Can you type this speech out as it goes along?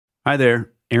Hi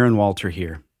there, Aaron Walter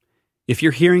here. If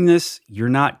you're hearing this, you're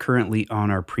not currently on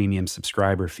our premium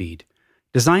subscriber feed.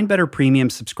 Design Better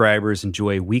premium subscribers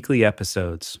enjoy weekly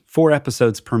episodes, 4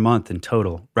 episodes per month in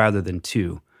total, rather than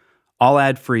 2, all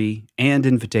ad-free and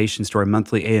invitations to our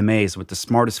monthly AMAs with the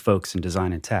smartest folks in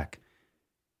design and tech.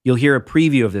 You'll hear a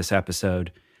preview of this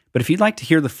episode, but if you'd like to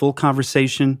hear the full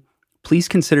conversation, please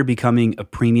consider becoming a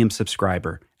premium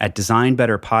subscriber at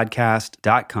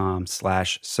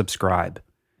designbetterpodcast.com/subscribe.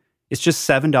 It's just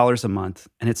 $7 a month,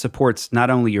 and it supports not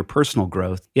only your personal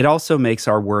growth, it also makes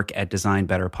our work at Design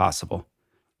Better possible.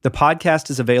 The podcast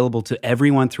is available to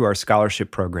everyone through our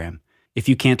scholarship program. If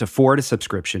you can't afford a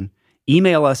subscription,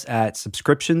 email us at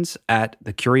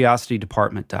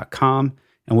subscriptions@thecuriositydepartment.com,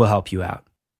 and we'll help you out.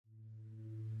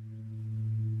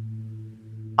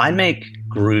 I make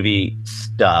groovy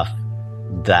stuff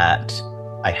that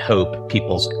I hope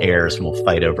people's heirs will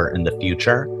fight over in the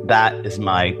future. That is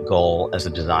my goal as a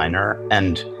designer.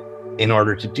 And in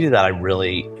order to do that, I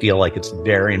really feel like it's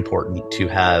very important to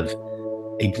have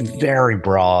a very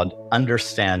broad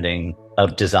understanding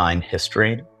of design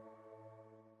history.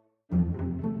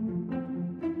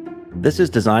 This is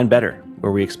Design Better,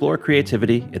 where we explore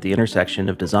creativity at the intersection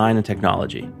of design and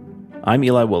technology. I'm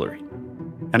Eli Woolery.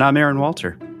 And I'm Aaron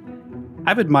Walter.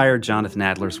 I've admired Jonathan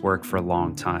Adler's work for a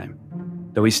long time.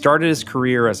 Though he started his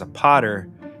career as a potter,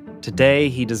 today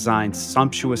he designs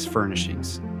sumptuous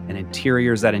furnishings and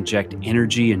interiors that inject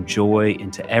energy and joy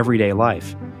into everyday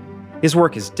life. His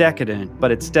work is decadent,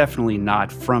 but it's definitely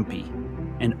not frumpy,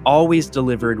 and always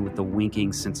delivered with a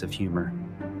winking sense of humor.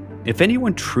 If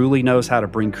anyone truly knows how to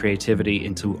bring creativity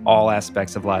into all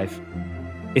aspects of life,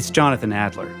 it's Jonathan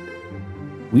Adler.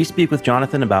 We speak with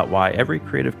Jonathan about why every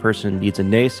creative person needs a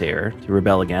naysayer to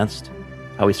rebel against,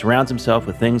 how he surrounds himself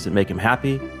with things that make him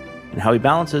happy, and how he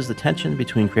balances the tension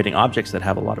between creating objects that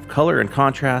have a lot of color and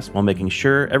contrast while making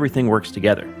sure everything works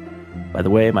together. By the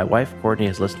way, my wife, Courtney,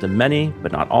 has listened to many,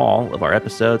 but not all, of our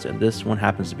episodes, and this one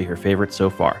happens to be her favorite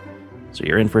so far. So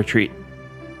you're in for a treat.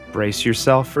 Brace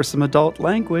yourself for some adult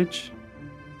language.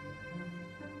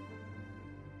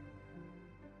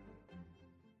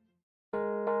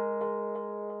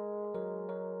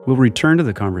 We'll return to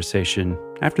the conversation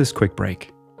after this quick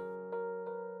break.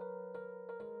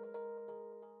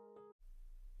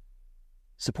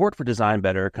 Support for Design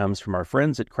Better comes from our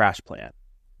friends at CrashPlan.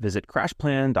 Visit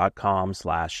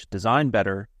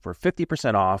crashplan.com/designbetter for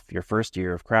 50% off your first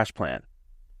year of CrashPlan.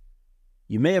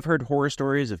 You may have heard horror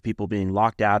stories of people being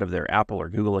locked out of their Apple or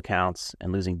Google accounts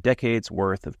and losing decades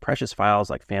worth of precious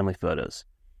files like family photos.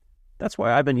 That's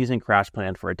why I've been using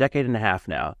CrashPlan for a decade and a half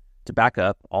now to back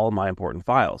up all of my important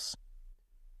files.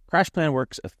 CrashPlan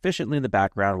works efficiently in the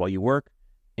background while you work,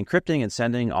 encrypting and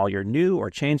sending all your new or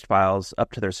changed files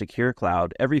up to their secure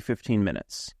cloud every 15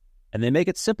 minutes. And they make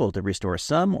it simple to restore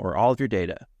some or all of your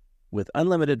data. With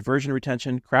unlimited version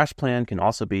retention, CrashPlan can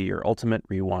also be your ultimate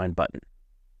rewind button.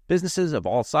 Businesses of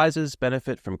all sizes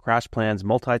benefit from CrashPlan's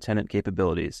multi-tenant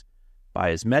capabilities.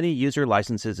 Buy as many user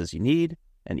licenses as you need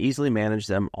and easily manage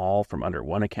them all from under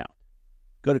one account.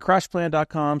 Go to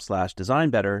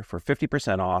crashplan.com/designbetter for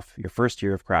 50% off your first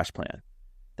year of CrashPlan.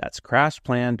 That's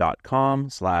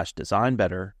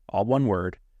crashplan.com/designbetter, all one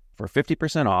word, for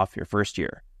 50% off your first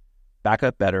year. Back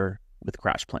up better with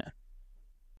CrashPlan.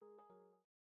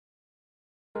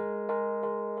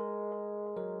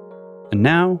 And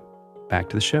now, back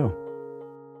to the show.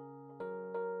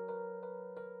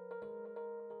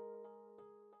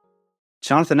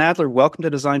 Jonathan Adler, welcome to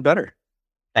Design Better.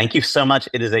 Thank you so much.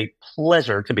 It is a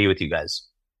pleasure to be with you guys.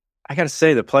 I got to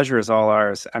say, the pleasure is all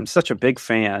ours. I'm such a big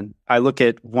fan. I look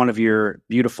at one of your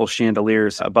beautiful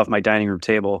chandeliers above my dining room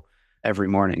table every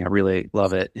morning. I really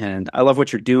love it. And I love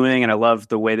what you're doing. And I love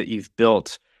the way that you've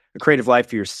built a creative life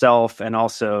for yourself and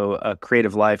also a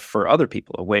creative life for other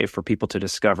people, a way for people to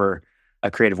discover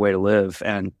a creative way to live.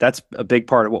 And that's a big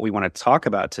part of what we want to talk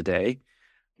about today.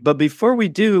 But before we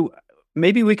do,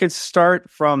 maybe we could start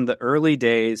from the early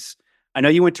days. I know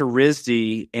you went to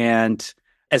RISD, and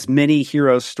as many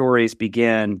hero stories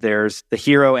begin, there's the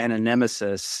hero and a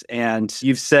nemesis. And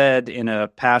you've said in a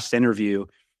past interview,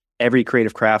 every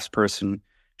creative craftsperson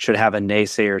should have a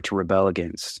naysayer to rebel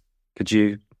against. Could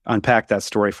you unpack that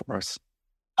story for us?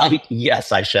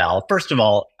 Yes, I shall. First of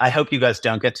all, I hope you guys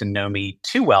don't get to know me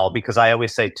too well, because I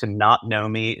always say to not know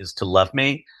me is to love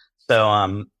me. So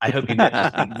I hope you get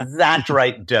the exact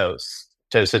right dose.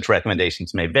 Dosage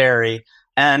recommendations may vary.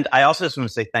 And I also just want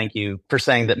to say thank you for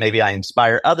saying that maybe I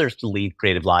inspire others to lead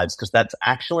creative lives, because that's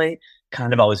actually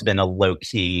kind of always been a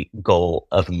low-key goal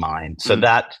of mine. So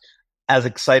that, as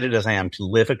excited as I am to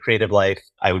live a creative life,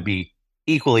 I would be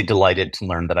equally delighted to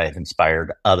learn that I have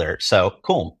inspired others. So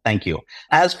cool. Thank you.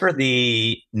 As for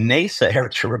the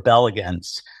naysayer to rebel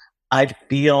against, I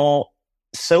feel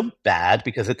so bad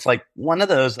because it's like one of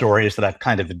those stories that I've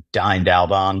kind of dined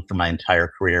out on for my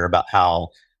entire career about how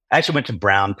I actually went to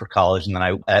Brown for college, and then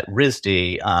I at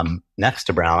RISD, next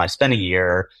to Brown, I spent a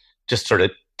year just sort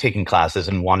of taking classes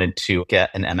and wanted to get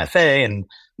an MFA. And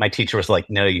my teacher was like,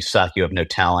 "No, you suck. You have no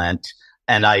talent."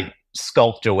 And I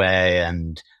skulked away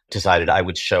and decided I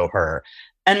would show her.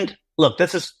 And look,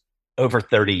 this is over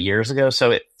 30 years ago,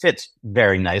 so it fits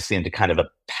very nicely into kind of a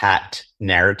pat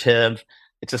narrative.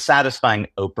 It's a satisfying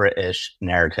Oprah-ish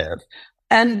narrative.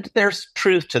 And there's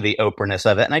truth to the Oprah-ness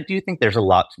of it. And I do think there's a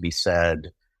lot to be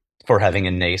said for having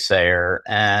a naysayer.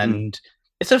 And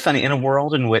it's so funny, in a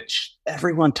world in which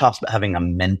everyone talks about having a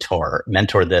mentor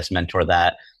this, mentor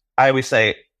that. I always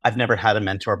say, I've never had a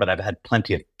mentor, but I've had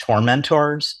plenty of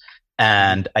tormentors.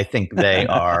 And I think they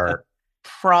are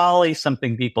probably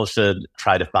something people should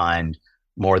try to find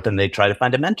more than they try to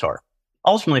find a mentor.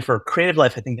 Ultimately, for creative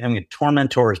life, I think having a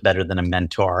tormentor is better than a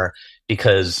mentor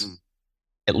because,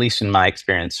 at least in my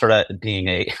experience, sort of being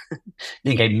a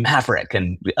being a maverick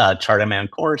and charting my own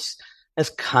course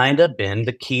has kind of been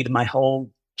the key to my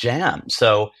whole jam.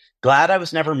 So glad I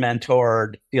was never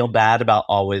mentored. Feel bad about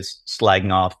always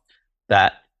slagging off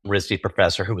that RISD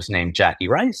professor who was named Jackie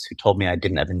Rice, who told me I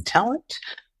didn't have any talent.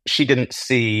 She didn't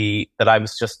see that I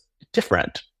was just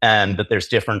different and that there's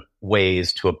different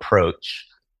ways to approach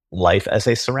life as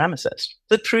a ceramicist.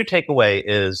 The true takeaway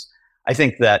is I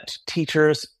think that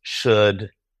teachers should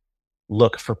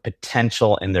look for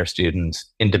potential in their students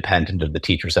independent of the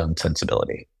teacher's own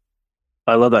sensibility.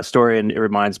 I love that story. And it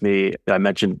reminds me, I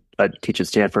mentioned I teach at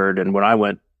Stanford. And when I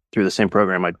went through the same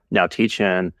program I now teach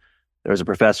in, there was a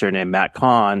professor named Matt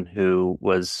Kahn who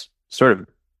was sort of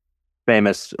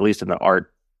famous, at least in the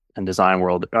art and design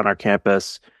world on our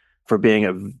campus, for being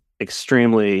an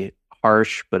extremely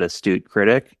harsh but astute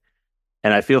critic.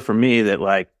 And I feel for me that,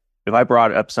 like, if I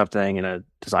brought up something in a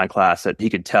design class that he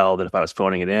could tell that if I was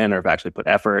phoning it in or if I actually put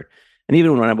effort, and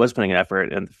even when I was putting an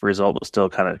effort and the result was still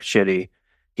kind of shitty,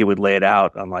 he would lay it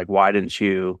out on, like, why didn't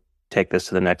you take this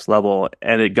to the next level?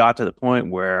 And it got to the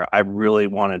point where I really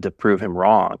wanted to prove him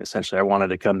wrong. Essentially, I wanted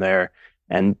to come there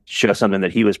and show something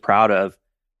that he was proud of.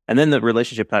 And then the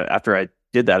relationship, after I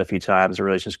did that a few times, the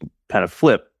relationship kind of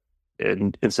flipped.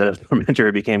 And instead of a mentor,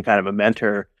 it became kind of a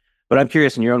mentor. But I'm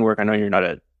curious, in your own work, I know you're not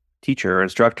a teacher or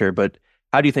instructor, but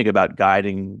how do you think about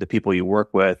guiding the people you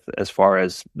work with as far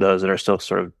as those that are still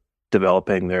sort of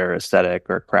developing their aesthetic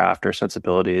or craft or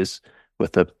sensibilities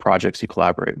with the projects you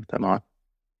collaborate with them on?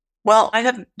 Well, I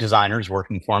have designers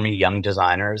working for me, young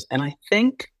designers, and I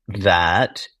think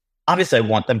that obviously I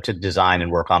want them to design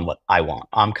and work on what I want.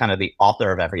 I'm kind of the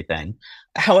author of everything.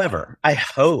 However, I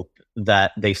hope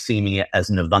that they see me as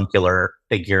an avuncular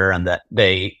figure and that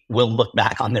they will look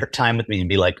back on their time with me and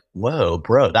be like, whoa,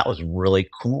 bro, that was really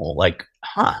cool. Like,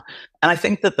 huh. And I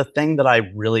think that the thing that I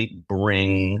really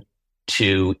bring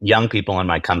to young people in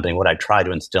my company, what I try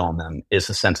to instill in them, is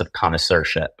a sense of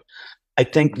connoisseurship. I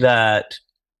think that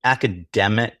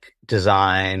academic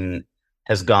design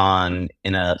has gone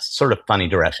in a sort of funny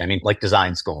direction. I mean, like,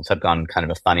 design schools have gone kind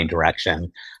of a funny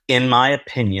direction. In my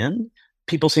opinion,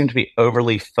 people seem to be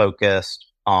overly focused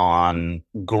on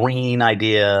green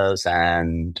ideas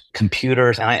and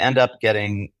computers. And I end up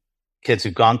getting kids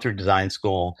who've gone through design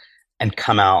school and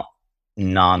come out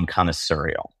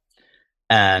non-connoisseurial.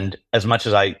 And as much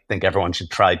as I think everyone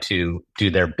should try to do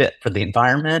their bit for the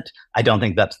environment, I don't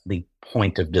think that's the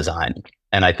point of design.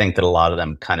 And I think that a lot of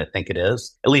them kind of think it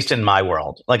is, at least in my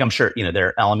world. Like, I'm sure, there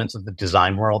are elements of the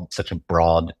design world, such a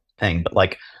broad thing, but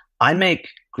like, I make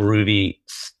groovy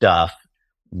stuff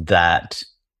that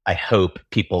I hope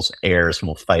people's heirs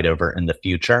will fight over in the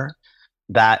future.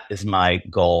 That is my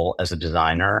goal as a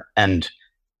designer. And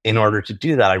in order to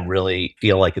do that, I really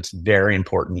feel like it's very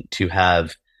important to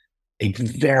have a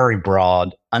very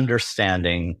broad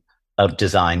understanding of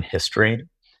design history.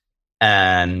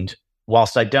 And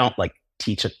whilst I don't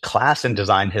teach a class in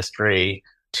design history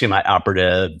to my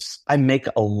operatives, I make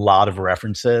a lot of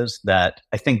references that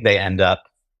I think they end up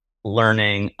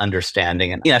learning,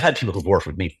 understanding. And I've had people who've worked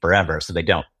with me forever, so they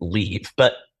don't leave.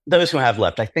 But those who have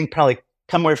left, I think, probably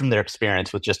come away from their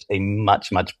experience with just a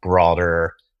much, much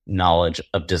broader knowledge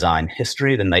of design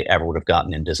history than they ever would have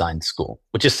gotten in design school,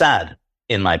 which is sad,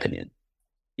 in my opinion.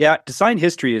 Yeah, design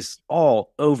history is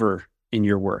all over in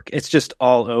your work. It's just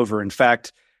all over. In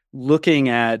fact, looking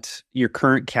at your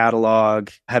current catalog,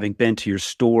 having been to your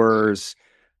stores,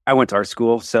 I went to art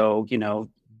school, so,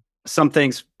 some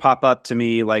things pop up to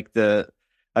me, like the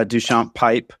Duchamp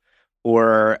pipe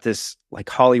or this like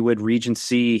Hollywood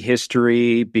Regency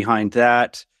history behind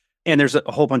that. And there's a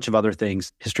whole bunch of other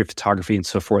things, history of photography and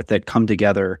so forth, that come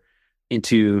together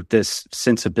into this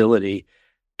sensibility.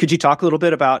 Could you talk a little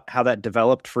bit about how that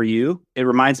developed for you? It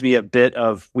reminds me a bit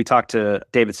of, we talked to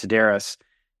David Sedaris,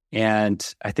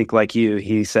 and I think like you,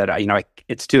 he said,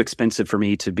 it's too expensive for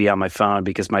me to be on my phone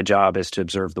because my job is to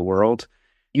observe the world.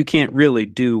 You can't really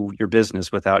do your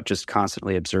business without just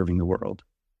constantly observing the world.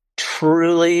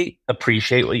 Truly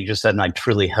appreciate what you just said, and I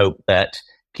truly hope that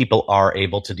people are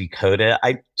able to decode it.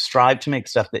 I strive to make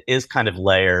stuff that is kind of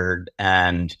layered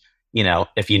and,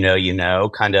 if you know,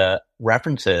 kind of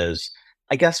references.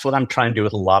 I guess what I'm trying to do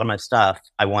with a lot of my stuff,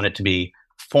 I want it to be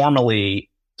formally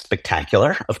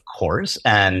spectacular, of course,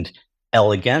 and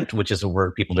elegant, which is a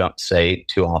word people don't say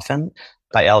too often.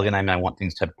 By elegant, I mean I want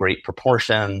things to have great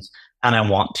proportions, and I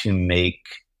want to make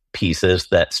pieces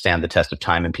that stand the test of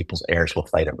time and people's heirs will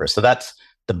fight over. So that's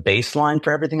the baseline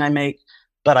for everything I make.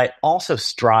 But I also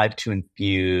strive to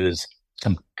infuse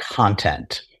some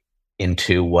content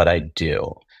into what I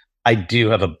do. I do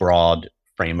have a broad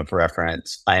frame of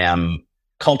reference. I am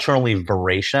culturally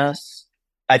voracious.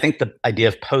 I think the idea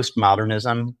of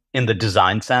postmodernism in the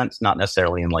design sense, not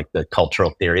necessarily in like the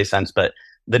cultural theory sense, but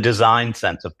the design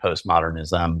sense of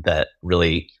postmodernism that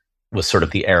really was sort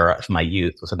of the era of my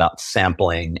youth, was about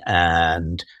sampling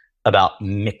and about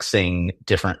mixing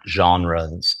different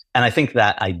genres. And I think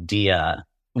that idea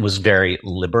was very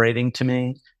liberating to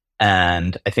me.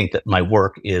 And I think that my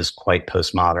work is quite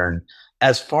postmodern.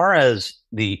 As far as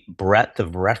the breadth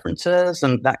of references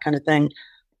and that kind of thing,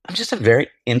 I'm just a very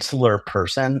insular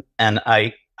person. And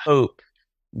I hope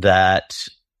that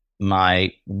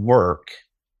my work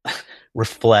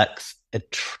reflects a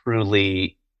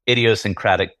truly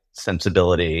idiosyncratic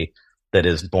sensibility that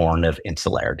is born of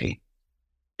insularity.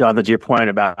 Jonathan, to your point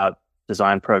about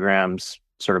design programs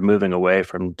sort of moving away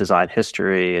from design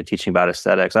history and teaching about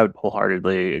aesthetics, I would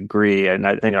wholeheartedly agree. And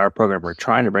I think in our program, we're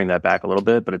trying to bring that back a little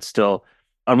bit, but it's still,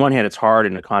 on one hand, it's hard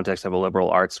in the context of a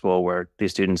liberal arts school where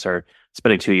these students are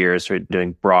spending 2 years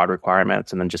doing broad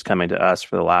requirements and then just coming to us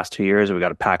for the last 2 years. We've got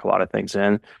to pack a lot of things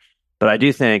in. But I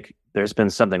do think there's been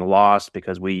something lost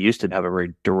because we used to have a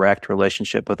very direct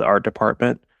relationship with the art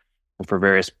department. And for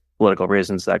various political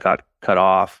reasons, that got cut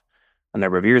off a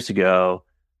number of years ago.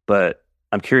 But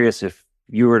I'm curious if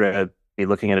you were to be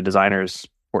looking at a designer's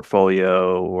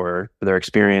portfolio or their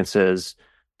experiences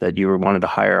that you wanted to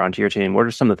hire onto your team, what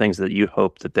are some of the things that you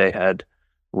hope that they had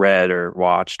read or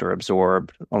watched or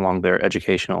absorbed along their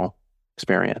educational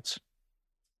experience?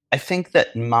 I think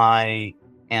that my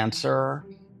answer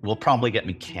will probably get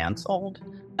me canceled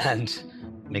and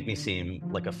make me seem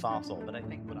like a fossil, but I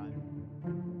think what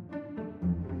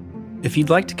If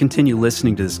you'd like to continue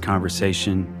listening to this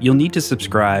conversation, you'll need to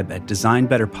subscribe at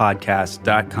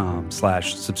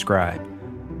designbetterpodcast.com/subscribe.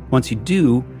 Once you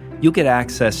do, you'll get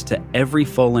access to every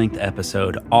full-length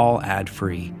episode, all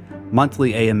ad-free,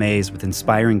 monthly AMAs with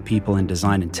inspiring people in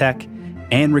design and tech,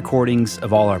 and recordings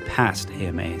of all our past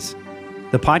AMAs.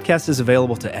 The podcast is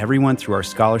available to everyone through our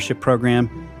scholarship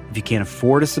program. If you can't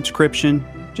afford a subscription,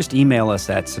 just email us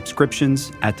at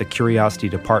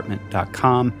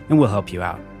subscriptions@thecuriositydepartment.com and we'll help you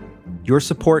out. Your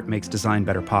support makes design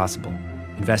better possible.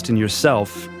 Invest in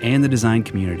yourself and the design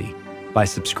community by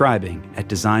subscribing at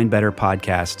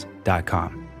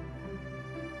designbetterpodcast.com.